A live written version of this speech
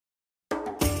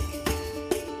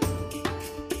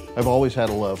I've always had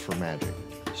a love for magic,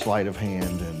 sleight of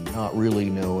hand, and not really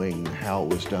knowing how it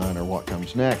was done or what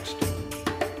comes next.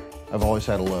 I've always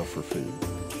had a love for food.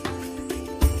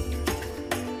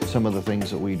 Some of the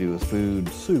things that we do with food,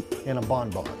 Soup in a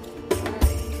bonbon.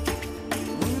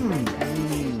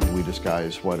 we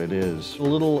disguise what it is. A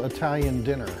little Italian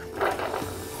dinner.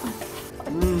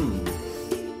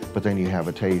 But then you have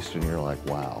a taste and you're like,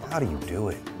 wow, How do you do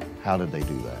it? how did they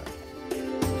do that?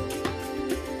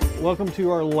 Welcome to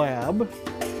our lab.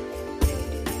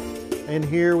 And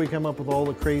here we come up with all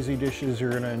the crazy dishes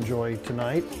you're gonna enjoy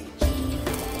tonight.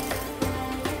 Oh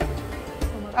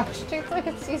my gosh, it tastes like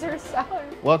a Caesar salad.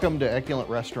 Welcome to Eculent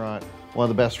Restaurant, one of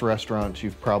the best restaurants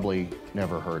you've probably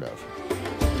never heard of.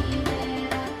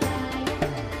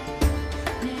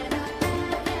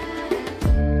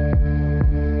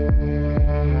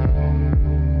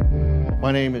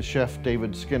 My name is Chef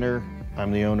David Skinner.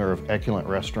 I'm the owner of Eculent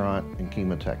Restaurant in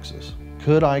Kemah, Texas.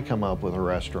 Could I come up with a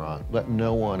restaurant that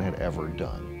no one had ever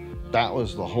done? That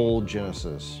was the whole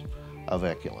genesis of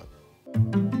Eculent.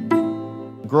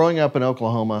 Growing up in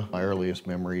Oklahoma, my earliest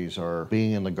memories are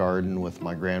being in the garden with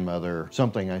my grandmother,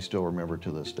 something I still remember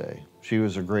to this day. She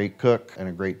was a great cook and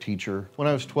a great teacher. When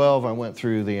I was 12, I went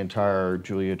through the entire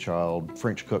Julia Child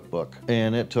French cookbook,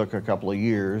 and it took a couple of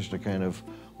years to kind of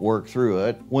work through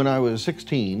it. When I was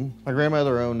 16, my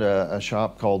grandmother owned a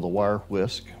shop called the Wire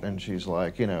Whisk, and she's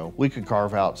like, you know, we could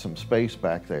carve out some space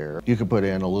back there. You could put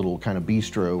in a little kind of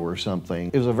bistro or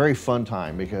something. It was a very fun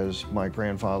time because my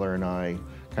grandfather and I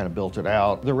kind of built it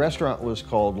out. The restaurant was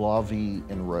called La Vie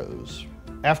en Rose.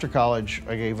 After college,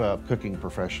 I gave up cooking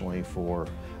professionally for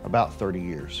about 30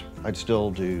 years. I'd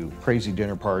still do crazy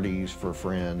dinner parties for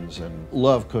friends and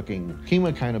love cooking.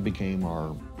 Kemah kind of became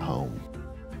our home.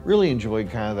 Really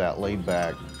enjoyed kind of that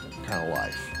laid-back kind of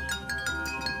life.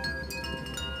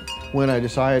 When I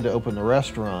decided to open the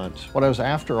restaurant, what I was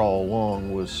after all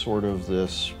along was sort of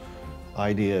this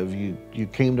idea of you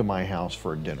came to my house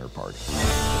for a dinner party.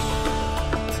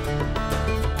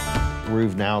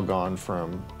 We've now gone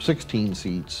from 16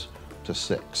 seats to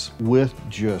 6. With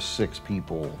just 6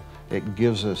 people, it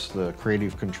gives us the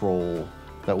creative control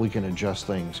that we can adjust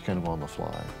things kind of on the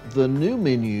fly. The new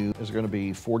menu is going to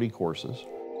be 40 courses.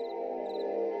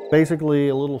 Basically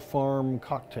a little farm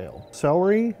cocktail.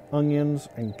 Celery, onions,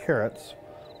 and carrots,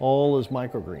 all as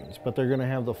microgreens, but they're gonna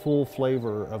have the full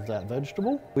flavor of that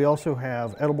vegetable. We also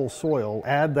have edible soil.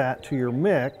 Add that to your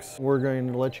mix. We're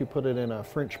going to let you put it in a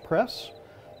French press.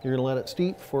 You're gonna let it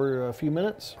steep for a few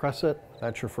minutes, press it,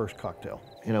 that's your first cocktail.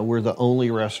 You know, we're the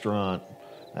only restaurant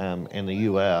in the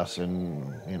US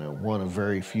and, you know, one of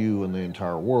very few in the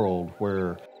entire world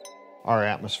where our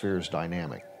atmosphere is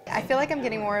dynamic. I feel like I'm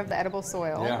getting more of the edible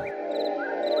soil. Yeah.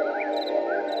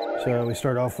 So we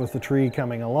start off with the tree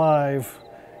coming alive,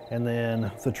 and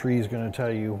then the tree is going to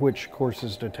tell you which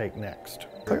courses to take next.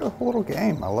 It's like a little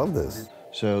game. I love this.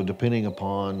 So depending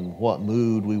upon what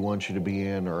mood we want you to be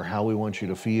in or how we want you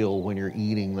to feel when you're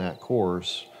eating that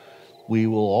course, we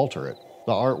will alter it.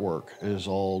 The artwork is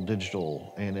all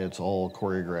digital and it's all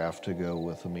choreographed to go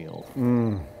with the meal.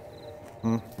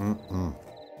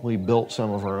 We built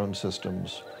some of our own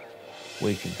systems.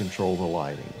 We can control the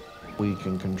lighting. We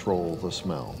can control the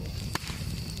smell.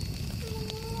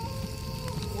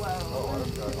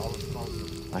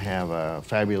 I have a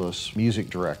fabulous music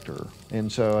director.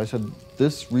 And so I said,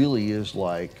 this really is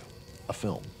like a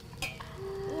film.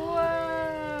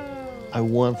 Whoa! I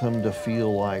want them to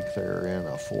feel like they're in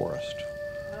a forest.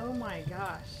 Oh my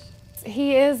gosh.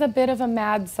 He is a bit of a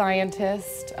mad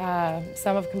scientist.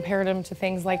 Some have compared him to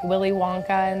things like Willy Wonka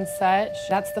and such.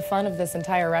 That's the fun of this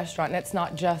entire restaurant, and it's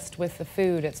not just with the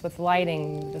food, it's with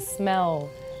lighting, the smell,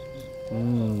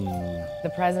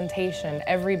 the presentation,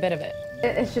 every bit of it.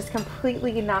 It's just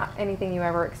completely not anything you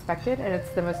ever expected, and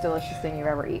it's the most delicious thing you've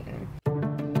ever eaten.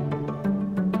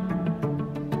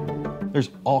 There's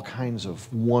all kinds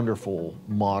of wonderful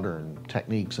modern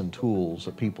techniques and tools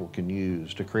that people can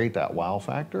use to create that wow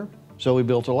factor. So we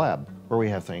built a lab where we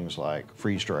have things like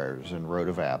freeze dryers and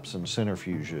rotovapes and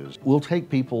centrifuges. We'll take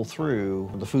people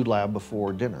through the food lab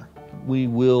before dinner. We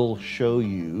will show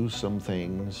you some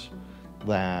things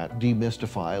that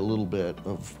demystify a little bit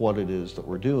of what it is that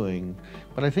we're doing.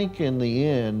 But I think in the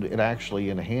end, it actually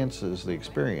enhances the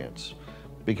experience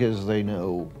because they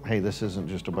know, hey, this isn't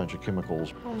just a bunch of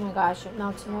chemicals. Oh my gosh, it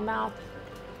melts in your mouth.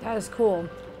 That is cool.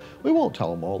 We won't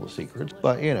tell them all the secrets,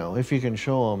 but you know, if you can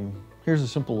show them, here's a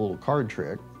simple little card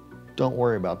trick. Don't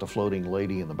worry about the floating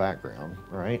lady in the background,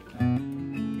 right?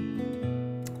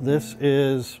 This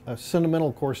is a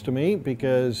sentimental course to me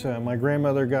because my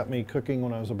grandmother got me cooking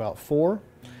when I was about 4,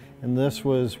 and this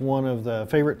was one of the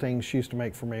favorite things she used to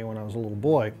make for me when I was a little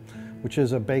boy. which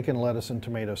is a bacon, lettuce, and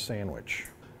tomato sandwich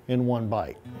in one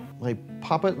bite. They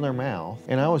pop it in their mouth,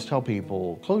 and I always tell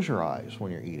people, close your eyes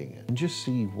when you're eating it and just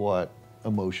see what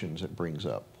emotions it brings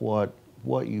up, what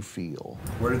you feel.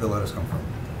 Where did the lettuce come from?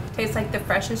 Tastes like the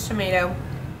freshest tomato.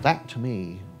 That to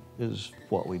me is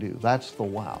what we do. That's the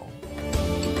wow.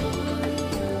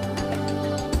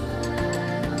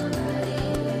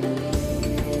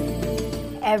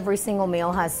 Every single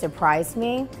meal has surprised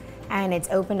me, and it's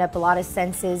opened up a lot of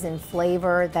senses and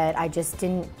flavor that I just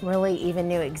didn't really even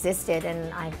knew existed,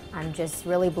 and I'm just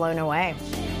really blown away.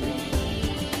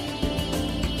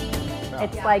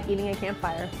 It's like eating a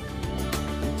campfire.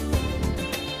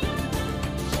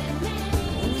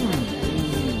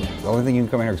 The only thing you can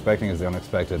come in here expecting is the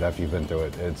unexpected after you've been through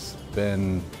it. It's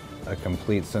been a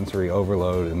complete sensory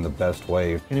overload in the best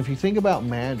way. And if you think about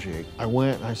magic, I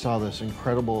went and I saw this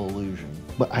incredible illusion,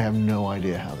 but I have no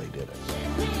idea how they did it.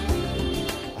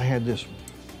 I had this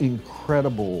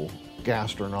incredible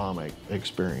gastronomic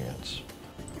experience.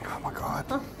 Oh my God.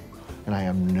 And I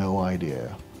have no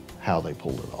idea how they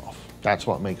pulled it off. That's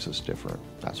what makes us different.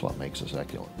 That's what makes us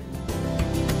Eculent.